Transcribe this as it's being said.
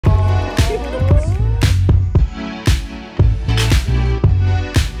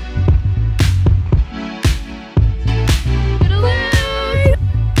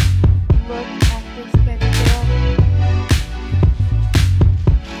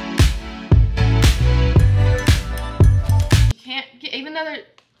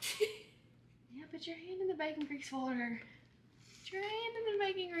bacon grease water. Drained in the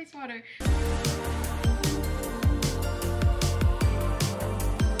bacon grease water.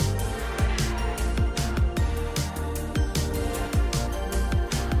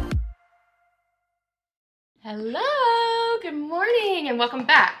 Hello, good morning, and welcome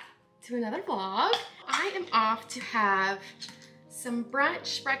back to another vlog. I am off to have some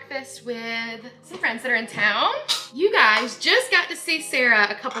brunch breakfast with some friends that are in town. You guys just got to see Sarah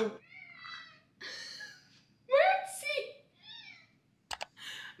a couple...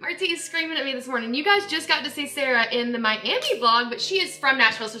 Marty is screaming at me this morning. You guys just got to see Sarah in the Miami vlog, but she is from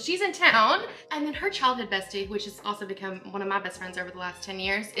Nashville, so she's in town. And then her childhood bestie, which has also become one of my best friends over the last 10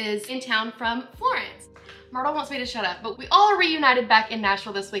 years, is in town from Florence. Myrtle wants me to shut up, but we all are reunited back in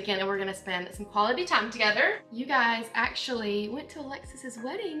Nashville this weekend and we're gonna spend some quality time together. You guys actually went to Alexis's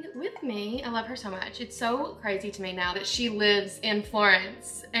wedding with me. I love her so much. It's so crazy to me now that she lives in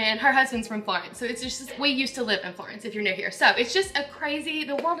Florence and her husband's from Florence. So it's just, we used to live in Florence if you're new here. So it's just a crazy,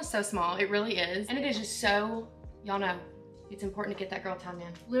 the world is so small, it really is. And it is just so, y'all know, it's important to get that girl time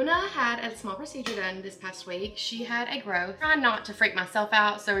in. Luna had a small procedure done this past week. She had a growth. Trying not to freak myself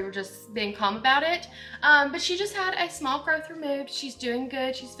out, so we were just being calm about it. But she just had a small growth removed. She's doing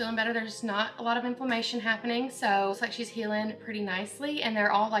good, she's feeling better. There's not a lot of inflammation happening, so it's like she's healing pretty nicely, and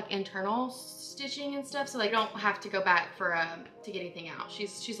they're all like internal stitching and stuff, so they don't have to go back for to get anything out.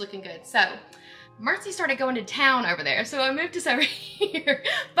 She's looking good. So Mercy started going to town over there, so I moved us over here.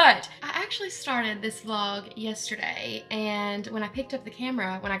 But I actually started this vlog yesterday, and when I picked up the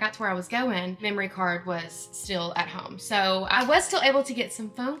camera, when I got to where I was going, memory card was still at home. So I was still able to get some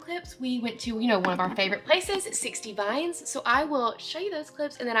phone clips. We went to, you know, one of our favorite places, 60 Vines. So I will show you those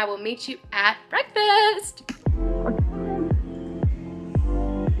clips, and then I will meet you at breakfast.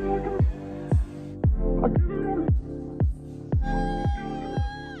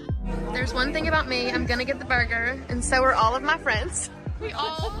 There's one thing about me, I'm gonna get the burger, and so are all of my friends. We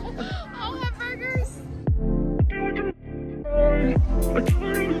all have burgers.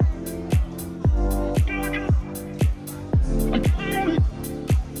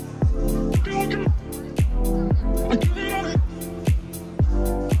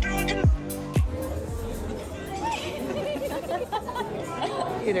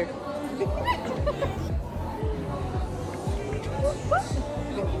 Either.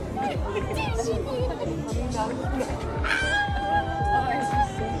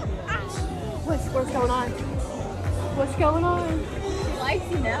 What's going on? What's going on? She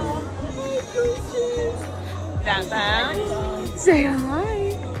likes you now. Say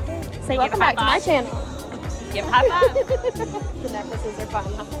hi. Say welcome back to my channel. Give high five. The necklaces are fun.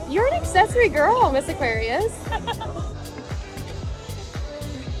 You're an accessory girl, Miss Aquarius.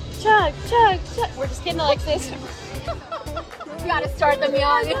 Chug, chug, chug. We're just kidding, Alexis. You gotta start them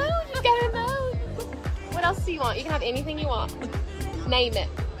young. You gotta know. What else do you want? You can have anything you want. Name it.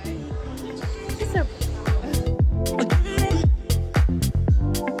 She's so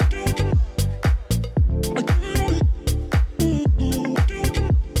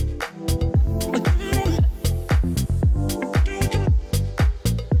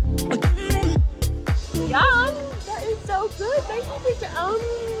yum. That is so good. Thank you for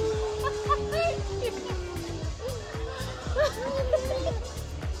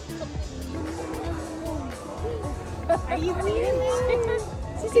Are you feeding this?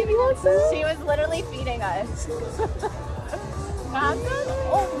 She was literally feeding us.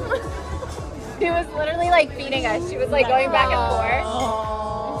 She was literally like feeding us. She was like going back and forth.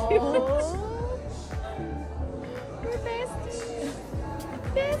 We're besties.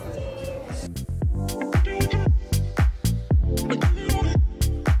 Besties.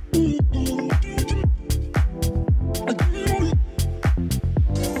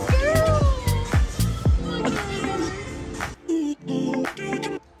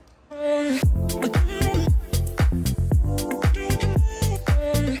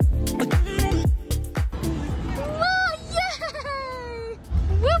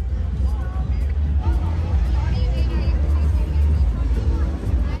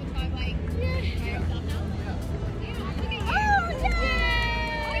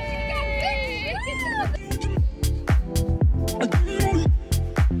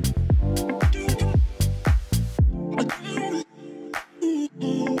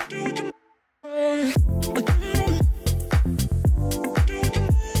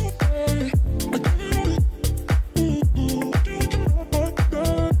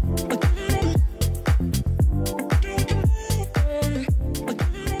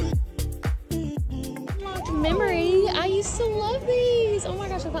 Memory, I used to love these. Oh my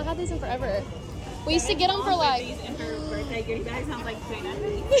gosh, I've not had these in forever. We used to get them for like... And her birthday, your guys sound like 29.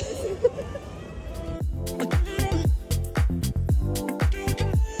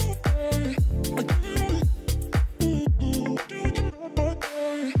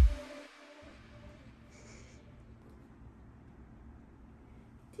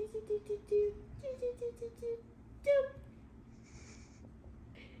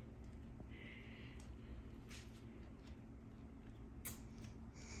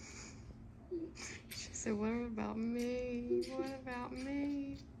 So what about me? What about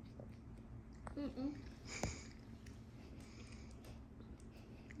me?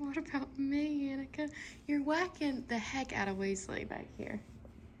 What about me, Annica? You're whacking the heck out of Weasley back here.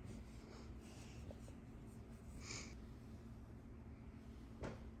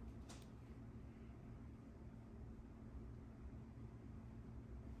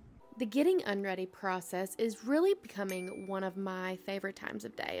 The getting unready process is really becoming one of my favorite times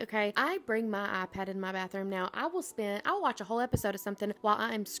of day, okay? I bring my iPad in my bathroom now. I'll watch a whole episode of something while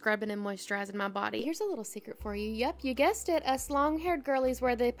I'm scrubbing and moisturizing my body. Here's a little secret for you. Yep, you guessed it. Us long-haired girlies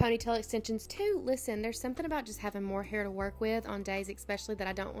wear the ponytail extensions too. Listen, there's something about just having more hair to work with on days especially that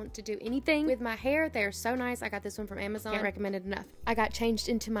I don't want to do anything with my hair. They're so nice. I got this one from Amazon. Can't recommend it enough. I got changed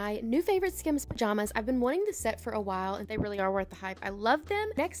into my new favorite Skims pajamas. I've been wanting this set for a while and they really are worth the hype. I love them.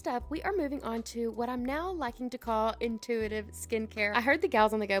 Next up, we are moving on to what I'm now liking to call intuitive skincare. I heard the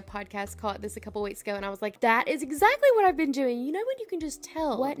Gals on the Go podcast call it this a couple weeks ago and I was like, that is exactly what I've been doing. You know when you can just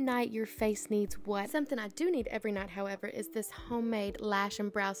tell what night your face needs what? Something I do need every night, however, is this homemade lash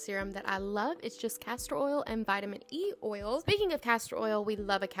and brow serum that I love. It's just castor oil and vitamin E oil. Speaking of castor oil, we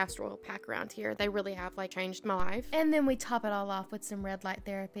love a castor oil pack around here. They really have like changed my life. And then we top it all off with some red light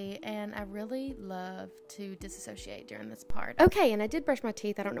therapy and I really love to disassociate during this part. Okay, and I did brush my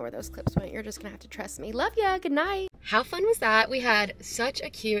teeth. I don't know where those clips went. You're just gonna have to trust me. Love ya. Good night. How fun was that? We had such a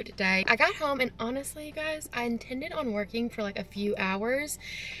cute day. I got home and honestly, you guys, I intended on working for like a few hours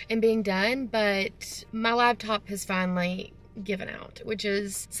and being done, but my laptop has finally given out, which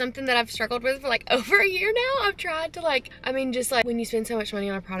is something that I've struggled with for like over a year now. I've tried to just when you spend so much money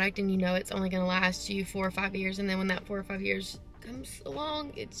on a product and you know it's only gonna last you 4 or 5 years, and then when that 4 or 5 years comes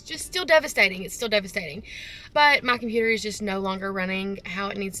along, it's just still devastating. It's still devastating. But my computer is just no longer running how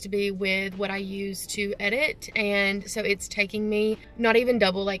it needs to be with what I use to edit, and so it's taking me not even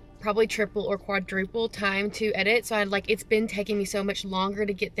double, like probably triple or quadruple time to edit. So it's been taking me so much longer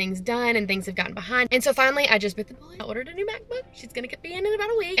to get things done and things have gotten behind. And so finally I just bit the bullet. I ordered a new MacBook. She's gonna be in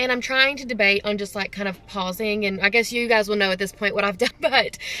about a week. And I'm trying to debate on just kind of pausing, and I guess you guys will know at this point what I've done,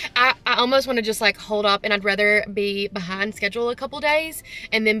 but I almost want to just hold up, and I'd rather be behind schedule a couple days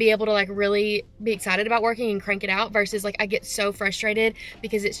and then be able to really be excited about working and crank it out versus I get so frustrated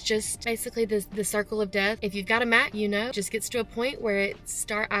because it's just basically the circle of death. If you've got a Mac, you know, it just gets to a point where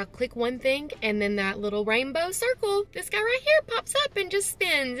I click one thing and then that little rainbow circle, this guy right here, pops up and just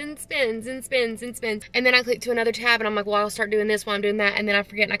spins and spins and spins and spins. And then I click to another tab and I'm like, well, I'll start doing this while I'm doing that. And then I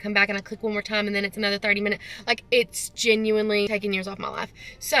forget and I come back and I click one more time and then it's another 30-minute. It's genuinely taking years off my life.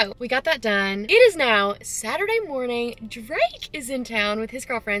 So we got that done. It is now Saturday morning. Drake is in town with his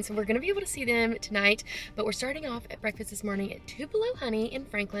girlfriend, so we're gonna be able to see them tonight. But we're starting off at breakfast this morning at Two Below Honey in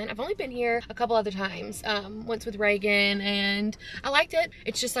Franklin. I've only been here a couple other times, once with Reagan, and I liked it.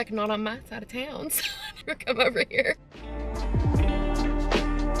 It's just not on my side of town, so I never come over here.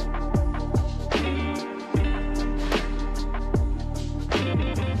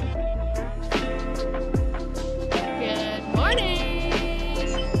 Good morning.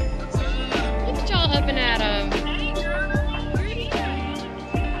 Look at y'all up and at 'em.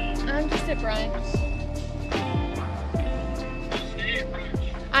 I'm just at brunch.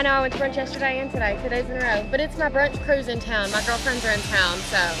 I know, I went to brunch yesterday and today, 2 days in a row. But it's my brunch cruise in town. My girlfriends are in town,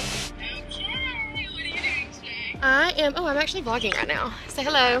 so. Okay, what are you doing today? I'm actually vlogging right now. Say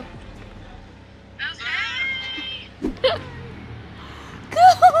hello. Okay. Go!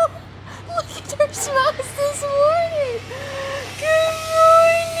 Look at her smiles this morning. Good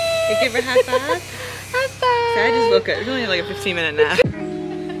morning. You give her a high five? High five. So I just woke up. It was only like a 15-minute nap.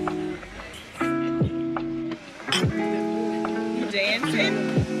 You dancing?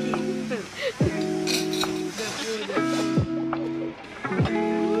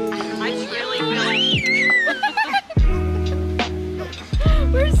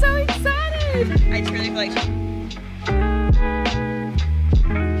 We're so excited. I truly feel like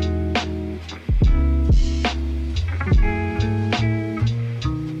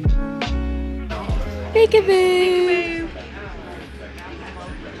Peekaboo.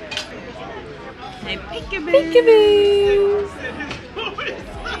 Hey, peekaboo. Peekaboo.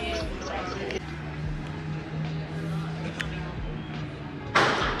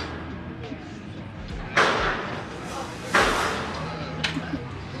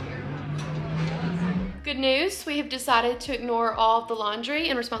 Good news, we have decided to ignore all of the laundry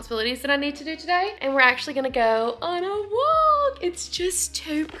and responsibilities that I need to do today, and we're actually gonna go on a walk. It's just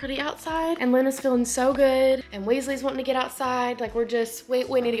too pretty outside, and Luna's feeling so good, and Weasley's wanting to get outside.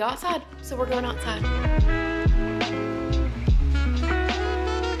 We need to go outside, so we're going outside.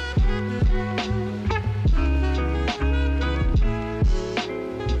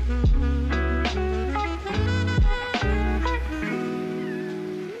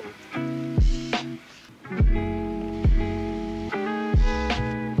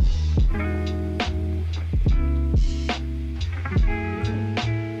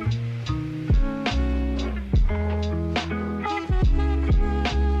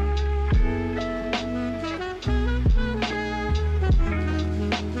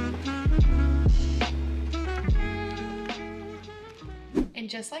 And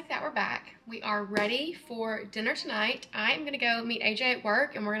just like that, we're back. We are ready for dinner tonight. I am gonna go meet AJ at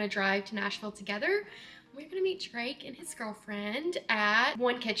work and we're gonna drive to Nashville together. We're gonna meet Drake and his girlfriend at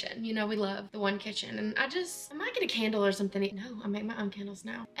One Kitchen. You know, we love the One Kitchen. And I might get a candle or something. No, I make my own candles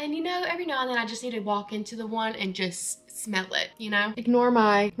now. And you know, every now and then I just need to walk into the one and just smell it, you know? Ignore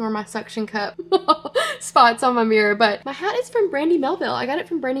my suction cup spots on my mirror, but my hat is from Brandy Melville. I got it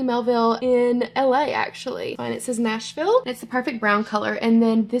from Brandy Melville in LA, actually. And it says Nashville. And it's the perfect brown color. And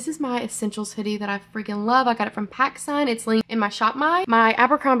then this is my Essentials hoodie that I freaking love. I got it from PacSun. It's linked in my shop. My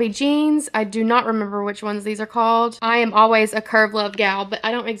Abercrombie jeans, I do not remember which ones these are called. I am always a curve love gal, but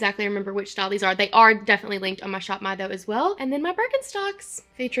I don't exactly remember which style these are. They are definitely linked on my shop though as well. And then my Birkenstocks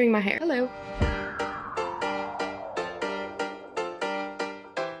featuring my hair. Hello.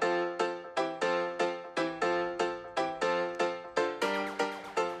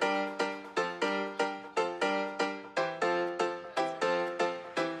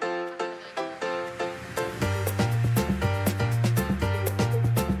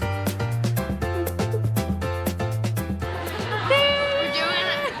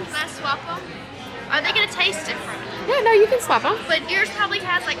 Are they gonna taste different? Yeah, no, you can swap them. But yours probably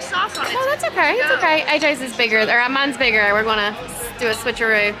has like sauce on it. Oh, that's okay. It's okay. AJ's is bigger, or mine's bigger. We're gonna do a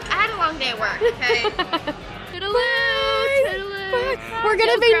switcheroo. I had a long day at work, okay? Bye. We're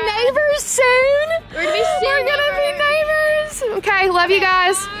gonna be neighbors soon. We're gonna be neighbors. Okay, love you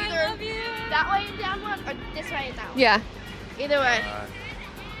guys. Either love you. That way and down one, or this way and down one. Yeah. Either way.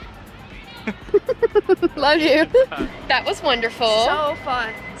 Love you. That was wonderful. So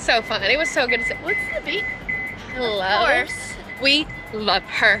fun. So fun. It was so good to see. What's the beat? Hello. Of course. We love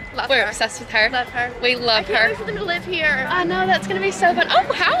her. We're obsessed with her. Love her. We love I can't her. wait for them to live here. I know, that's gonna be so fun.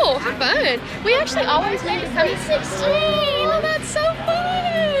 Oh, how fun. We actually always need to come. 16. Oh, that's so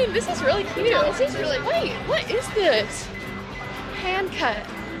fun. This is really cute. This is really Wait, what is this? Hand cut.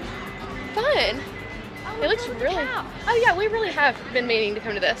 Fun. Oh, It looks really. Oh yeah, we really have been meaning to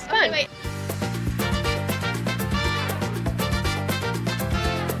come to this. Fun. Okay, wait.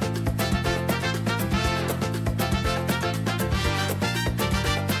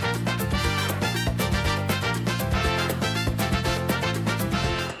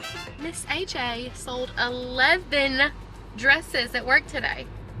 Miss AJ sold 11 dresses at work today.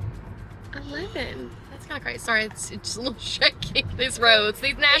 11. That's not great. Sorry, it's just a little shaky. These roads,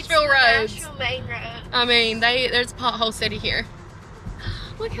 these Nashville roads. Nashville main road. I mean, there's a pothole city here.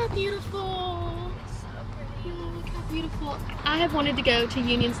 Look how beautiful. So pretty. Oh, look how beautiful. I have wanted to go to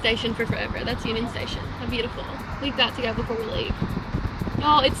Union Station for forever. That's Union Station. How beautiful. We've got to go before we leave.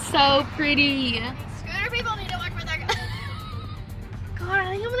 Oh, it's so pretty. Scooter people need to work with their God,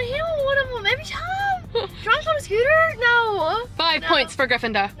 I think I'm gonna hit one of them every time. Drunk on a scooter? No. 5 points for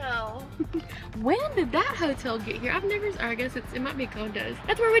Gryffindor. No. When did that hotel get here? I've never, or I guess it might be condos.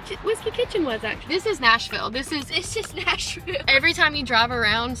 That's where Whiskey Kitchen was actually. This is Nashville. This is Nashville. Every time you drive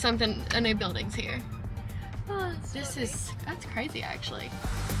around, a new building's here. Oh, That's crazy actually.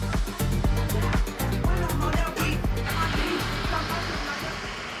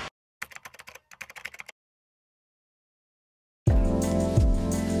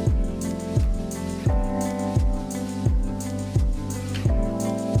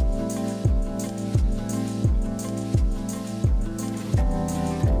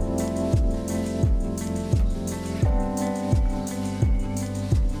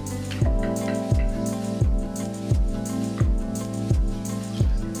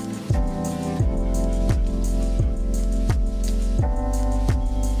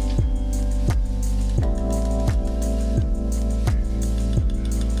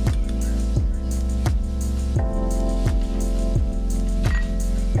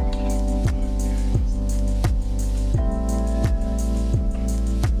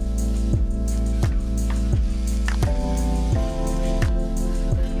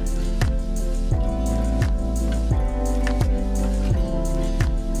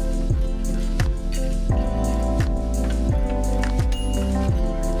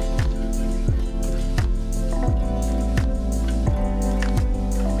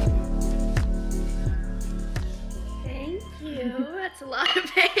 That's a lot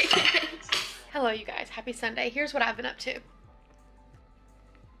of eggs. Hello you guys, happy Sunday. Here's what I've been up to.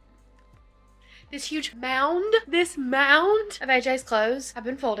 this huge mound. This mound of AJ's clothes have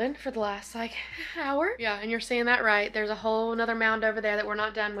been folding for the last like hour. Yeah, and you're seeing that right. There's a whole another mound over there that we're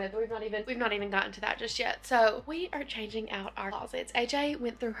not done with. We've not even gotten to that just yet. So we are changing out our closets. AJ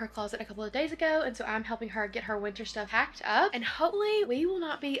went through her closet a couple of days ago, and so I'm helping her get her winter stuff packed up, and hopefully we will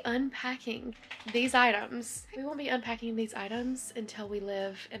not be unpacking these items. We won't be unpacking these items until we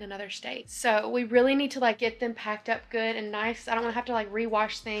live in another state. So we really need to like get them packed up good and nice. I don't want to have to like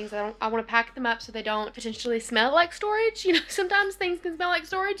rewash things. I want to pack them up so they don't potentially smell like storage. You know, sometimes things can smell like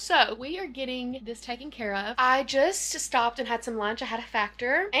storage. So we are getting this taken care of. I just stopped and had some lunch. I had a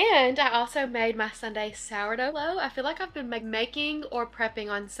Factor, and I also made my Sunday sourdough loaf. I feel like I've been making or prepping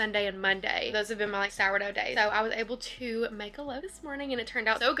on Sunday and Monday. Those have been my like sourdough days. So I was able to make a loaf this morning, and it turned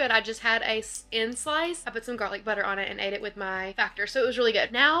out so good. I just had a end slice. I put some garlic butter on it and ate it with my Factor, so it was really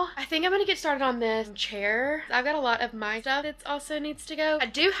good. Now I think I'm gonna get started on this chair. I've got a lot of my stuff that also needs to go. I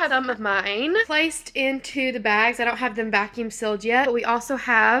do have some of mine placed into the bags. I don't have them vacuum sealed yet, but we also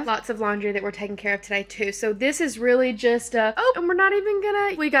have lots of laundry that we're taking care of today too. So this is really just and we're not even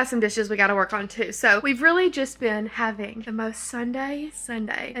gonna, we got some dishes we gotta work on too. So we've really just been having the most Sunday,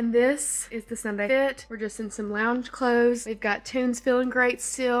 and this is the Sunday fit. We're just in some lounge clothes. We've got Tunes feeling great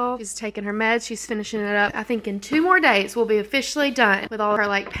still. She's taking her meds. She's finishing it up. I think in 2 more days we'll be officially done with all of her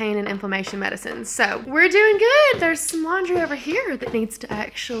like pain and inflammation medicines. So we're doing good. There's some laundry over here that needs to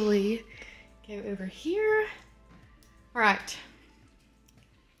actually go over here. All right.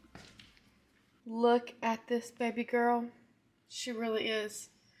 Look at this baby girl. She really is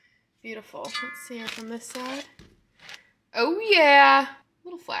beautiful. Let's see her from this side. Oh yeah. A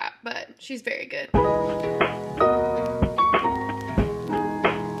little flat, but she's very good.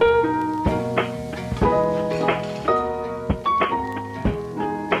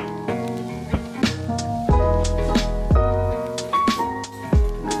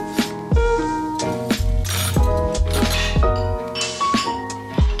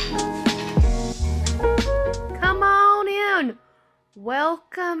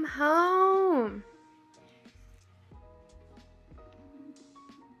 Welcome home.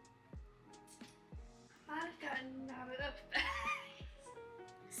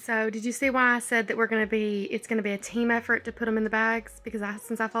 So did you see why I said that it's gonna be a team effort to put them in the bags? Because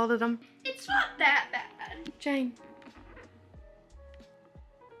since I folded them. It's not that bad. Jane.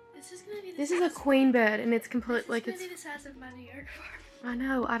 This is gonna be This is a queen bed, and it's completely like it's gonna be the size of my New York apartment. I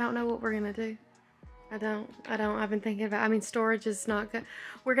know. I don't know what we're gonna do. I don't. I've been thinking about, I mean, storage is not good.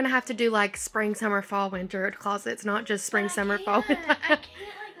 We're gonna have to do like spring, summer, fall, winter closets, not just spring, summer, fall. I can't like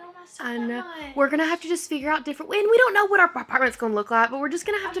go my stuff I know. that much. We're gonna have to just figure out different, and we don't know what our apartment's gonna look like, but we're just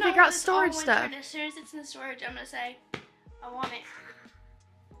gonna have to figure out storage stuff. And as soon as it's in the storage, I'm gonna say, I want it.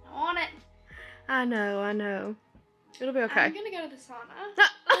 I want it. I know. It'll be okay. I'm gonna go to the sauna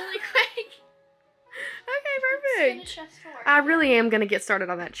really quick. Okay, perfect. I really am gonna get started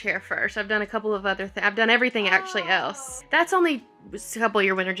on that chair first. I've done a couple of other things. I've done everything actually else. That's only a couple of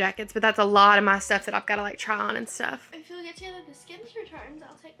your winter jackets, but that's a lot of my stuff that I've got to like try on and stuff. If you'll get together the Skims returns,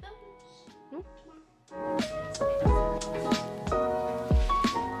 I'll take those.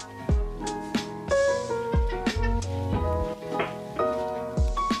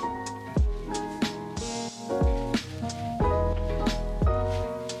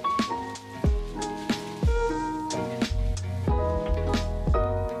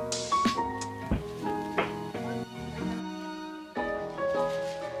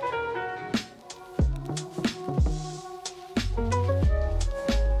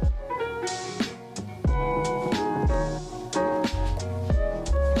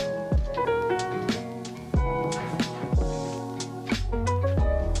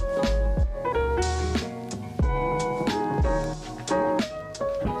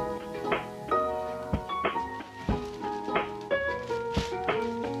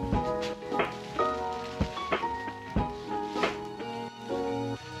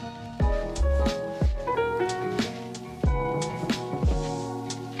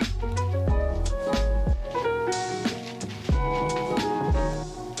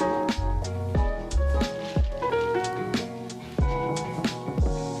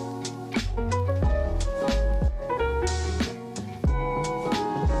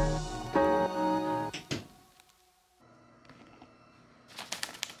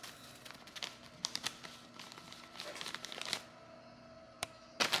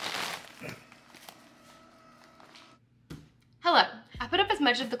 Hello. I put up as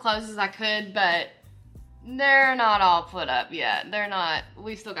much of the clothes as I could, but they're not all put up yet. They're not.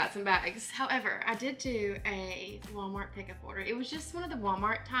 We still got some bags. However, I did do a Walmart pickup order. It was just one of the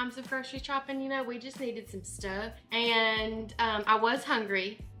Walmart times of grocery shopping, you know. We just needed some stuff. And I was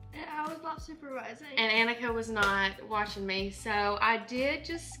hungry. And I was not supervising. And Annica was not watching me, so I did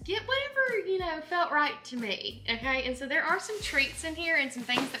just get whatever, you know, felt right to me, okay? And so there are some treats in here and some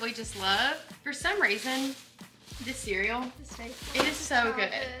things that we just love. For some reason, this cereal, it is so good.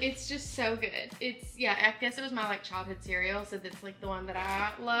 It's just so good. It's, yeah, I guess it was my like childhood cereal, so that's like the one that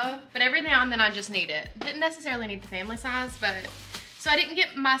I love. But every now and then I just need it. Didn't necessarily need the family size, but, so I didn't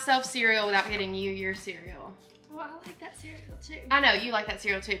get myself cereal without getting you your cereal. Well, I like that cereal too. I know, you like that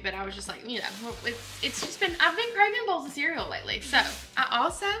cereal too, but I was just like, you know, it's just been, I've been craving bowls of cereal lately. So, I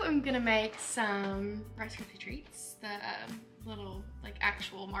also am gonna make some Rice Krispie treats, the little, like,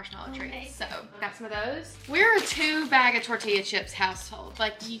 actual marshmallow treats. So, got some of those. We're a 2 bag of tortilla chips household.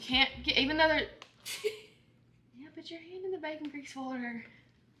 Like, you can't get, even though they're, yeah, put your hand in the bacon grease water.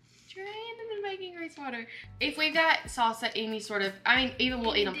 Put your hand in the bacon grease water. If we've got salsa, any sort of, I mean, even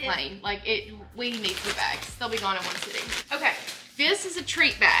we'll eat them plain. Like, we need 2 bags. They'll be gone in one sitting. Okay, this is a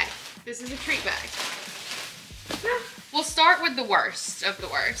treat bag. This is a treat bag. We'll start with the worst of the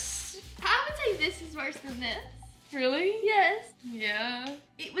worst. I would say this is worse than this. Really? Yes. Yeah.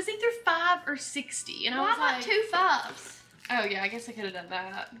 It was either 5 or 60, and I was Why like, not 2 5s? oh yeah, I guess I could have done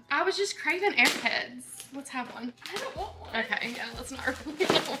that. I was just craving Airheads. Let's have one. I don't want one. Okay, yeah, let's not.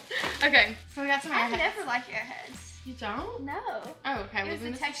 Okay, so we got some I Airheads. never like Airheads. You don't? No. Oh, okay. It was then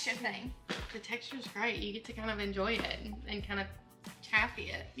the this texture is- thing. The texture's great. You get to kind of enjoy it and kind of taffy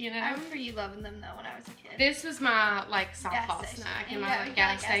it, you know? I remember you loving them though when I was a kid. This was my like Gas softball station. snack in And my yeah, like, we got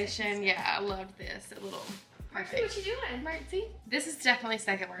gas a gas station. station Yeah, I loved this. A little Marcy, what you doing? Marcy. This is definitely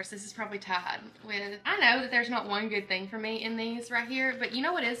second worst. This is probably tied with. I know that there's not one good thing for me in these right here, but you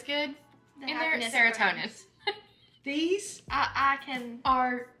know what is good? The In there, happiness serotonin. brings. These I can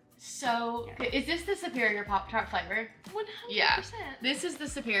are so good. Is this the superior Pop-Tart flavor? 100%. Yeah. This is the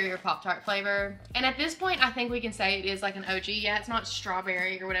superior Pop-Tart flavor. And at this point, I think we can say it is like an OG. Yeah, it's not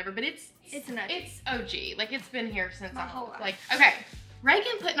strawberry or whatever, but it's an OG. It's OG. Like, it's been here since My whole life. like, okay.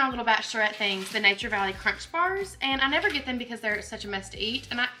 Reagan put in our little bachelorette things the Nature Valley Crunch Bars, and I never get them because they're such a mess to eat,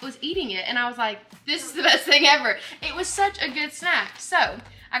 and I was eating it, and I was like, this is the best thing ever. It was such a good snack. So,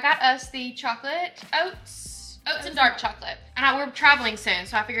 I got us the chocolate oats and dark chocolate. And we're traveling soon,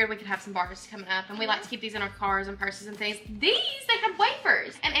 so I figured we could have some bars coming up, and we like to keep these in our cars and purses and things. These, they had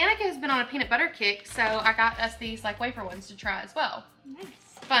wafers, and Annica has been on a peanut butter kick, so I got us these like wafer ones to try as well. Nice.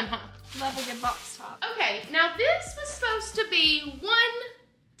 Fun, huh? Love a good box top. Okay, now this was supposed to be one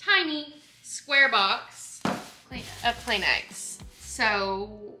tiny square box of Kleenex.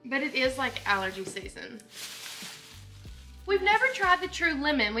 So, but it is like allergy season. We've never tried the True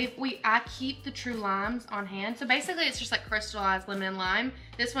Lemon. I keep the True Limes on hand. So basically it's just like crystallized lemon and lime.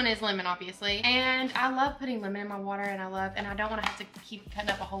 This one is lemon, obviously. And I love putting lemon in my water, and I don't want to have to keep cutting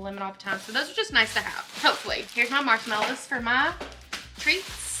up a whole lemon all the time. So those are just nice to have, hopefully. Here's my marshmallows for my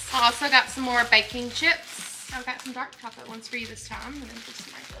treats. I also got some more baking chips. I've got some dark chocolate ones for you this time, and then just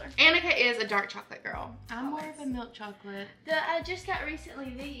some regular. Annica is a dark chocolate girl. I'm more of a milk chocolate. I just got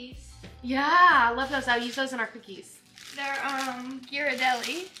recently these. Yeah, I love those. I'll use those in our cookies. They're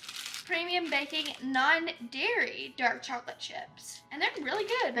Ghirardelli premium baking non-dairy dark chocolate chips, and they're really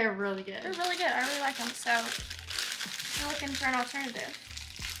good. They're really good. They're really good. I really like them. So if you're looking for an alternative.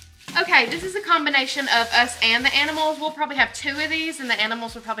 Okay, this is a combination of us and the animals. We'll probably have 2 of these, and the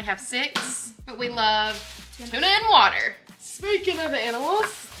animals will probably have 6. But we love tuna and water. Speaking of animals,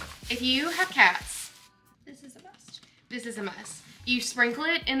 if you have cats, This is a must. this is a must. You sprinkle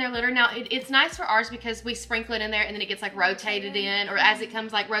it in their litter. Now, it's nice for ours because we sprinkle it in there and then it gets like rotated in, or as it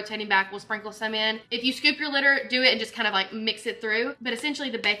comes like rotating back, we'll sprinkle some in. If you scoop your litter, do it and just kind of like mix it through. But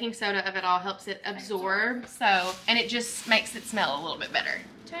essentially the baking soda of it all helps it absorb. So, and it just makes it smell a little bit better.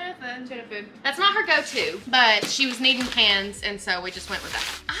 Tuna food. Tuna food. That's not her go-to, but she was needing cans, and so we just went with that.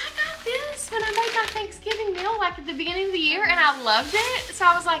 I got this when I made my Thanksgiving meal, like at the beginning of the year, and I loved it. So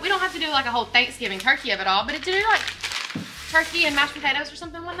I was like, we don't have to do like a whole Thanksgiving turkey of it all, but it did like turkey and mashed potatoes or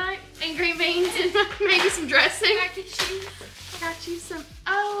something one night, and green beans and maybe some dressing. I got you some.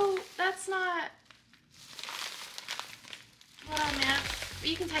 Oh, that's not what I meant. But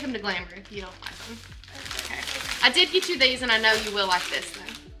you can take them to Glamour if you don't like them. Okay. I did get you these, and I know you will like this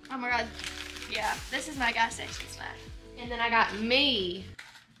though. Oh my god. Yeah, this is my gas station snack. And then I got me.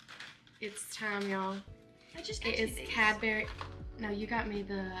 It's time, y'all. I just got It you is these. Cadbury. No, you got me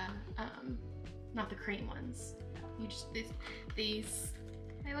the, not the cream ones. You just, these.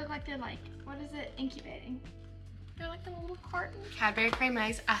 They look like they're like, what is it? Incubating. They're like in a little carton. Cadbury creme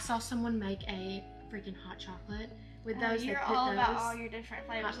eggs. I saw someone make a freaking hot chocolate with those. You're they put all those. about all your different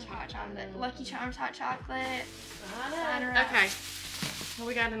flavors of hot chocolate. Lucky Charms hot chocolate. Sign her up. Okay. What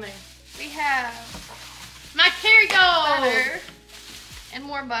we got in there? We have My Kerrygold. butter. and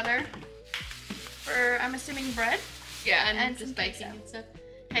more butter for, I'm assuming, bread. Yeah, and just baking and stuff.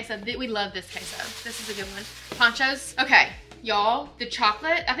 Queso, we love this queso. This is a good one. Ponchos. Okay, y'all, the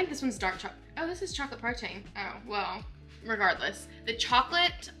chocolate, I think this one's dark chocolate. Oh, this is chocolate protein. Oh, well, regardless. The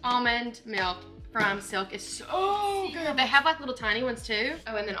chocolate almond milk from Silk is so good. They have like little tiny ones too.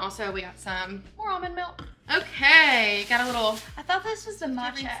 Oh, and then also we got some more almond milk. Okay, got a little. I thought this was the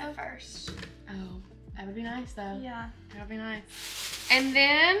matcha at first. Oh, that would be nice though. Yeah. That would be nice. And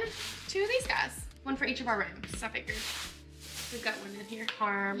then 2 of these guys. One for each of our rooms, I figured. We've got one in here.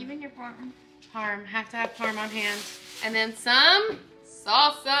 Parm. Even your parm. Parm. Have to have parm on hand. And then some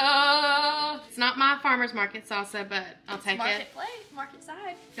salsa. It's not my farmer's market salsa, but I'll take it. Market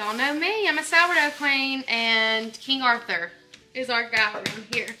side. Y'all know me. I'm a sourdough queen. And King Arthur is our guy around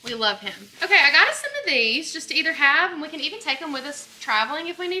here. We love him. Okay, I got us some of these just to either have, and we can even take them with us traveling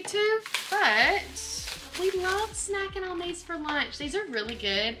if we need to. But we love snacking on these for lunch. These are really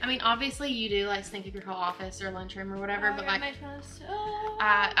good. I mean, obviously you do like think of your whole office or lunchroom or whatever, but like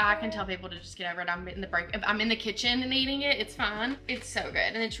I can tell people to just get over it. I'm in the break. If I'm in the kitchen and eating it, it's fine. It's so good,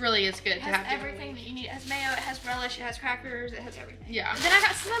 and it really is good. It has everything that you need. It has mayo, it has relish, it has crackers, it has everything. Yeah. Then I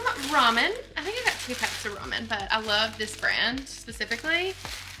got some ramen. I think I got 2 packs of ramen, but I love this brand specifically.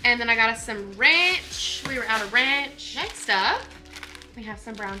 And then I got us some ranch. We were out of ranch. Next up, we have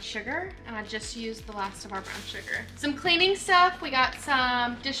some brown sugar, and I just used the last of our brown sugar. Some cleaning stuff. We got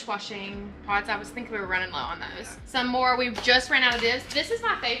some dishwashing pods. I was thinking we were running low on those. Some more. We just ran out of this. This is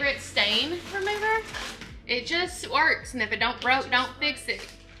my favorite stain remover. It just works, and if it don't broke, don't fix it.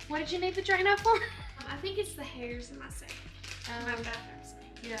 What did you need the Drano for? I think it's the hairs in my sink. My bathroom sink.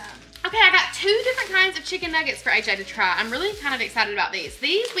 Yeah. Okay, I got 2 different kinds of chicken nuggets for AJ to try. I'm really kind of excited about these.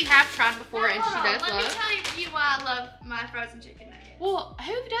 These we have tried before, and she does love. Let me tell you why I love my frozen chicken nuggets. Well,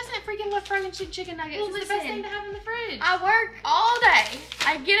 who doesn't freaking love frozen chicken nuggets? Well, it's the best thing to have in the fridge. I work all day.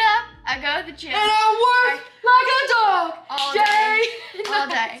 I get up, I go to the gym. And I work like a dog all day. All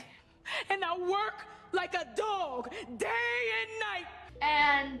day. And I work like a dog day and night.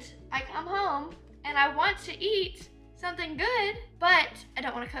 And I come home and I want to eat something good, but I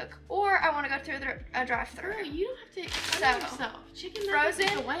don't want to cook, or I want to go through a drive-thru. Girl, you don't have to explain yourself. Chicken nuggets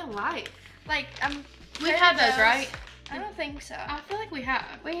is a way of life. Like, We've had those, right? I don't think so. I feel like we have.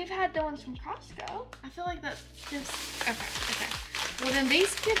 We've had the ones from Costco. I feel like that's just, okay. Well, then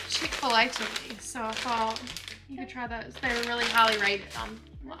these give Chick-fil-A to me, so I thought you could try those. They were really highly rated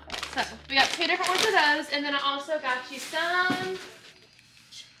online. So, we got 2 different ones of those, and then I also got you some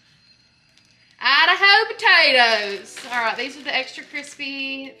Idaho potatoes. All right, these are the extra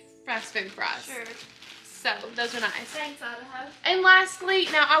crispy fast food fries. Sure. So, those are nice. Thanks, Idaho. And lastly,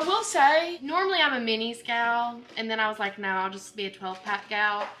 now I will say, normally I'm a minis gal, and then I was like, no, I'll just be a 12-pack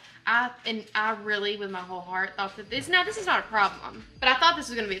gal. I really, with my whole heart, thought that this is not a problem, but I thought this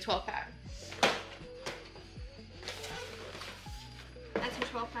was gonna be a 12-pack. That's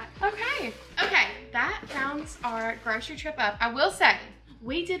your 12-pack. Okay, that rounds our grocery trip up. I will say,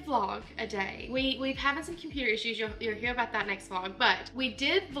 we did vlog a day. We've having some computer issues. You'll hear about that next vlog, but we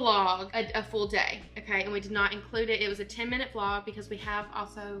did vlog a full day, okay? And we did not include it. It was a 10-minute vlog because we have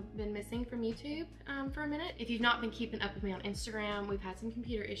also been missing from YouTube for a minute. If you've not been keeping up with me on Instagram, we've had some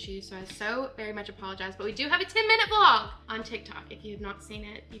computer issues, so I so very much apologize. But we do have a 10-minute vlog on TikTok. If you have not seen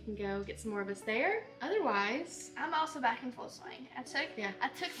it, you can go get some more of us there. Otherwise, I'm also back in full swing. I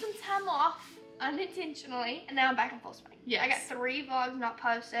took some time off unintentionally, and now I'm back in full swing. Yes. I got 3 vlogs not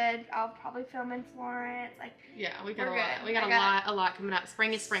posted. I'll probably film in Florence. Like, yeah, we got we're a lot. good. We got a lot coming up.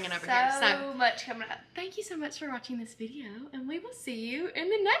 Spring is springing over here. So much coming up. Thank you so much for watching this video, and we will see you in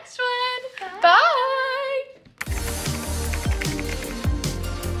the next one. Bye. Bye.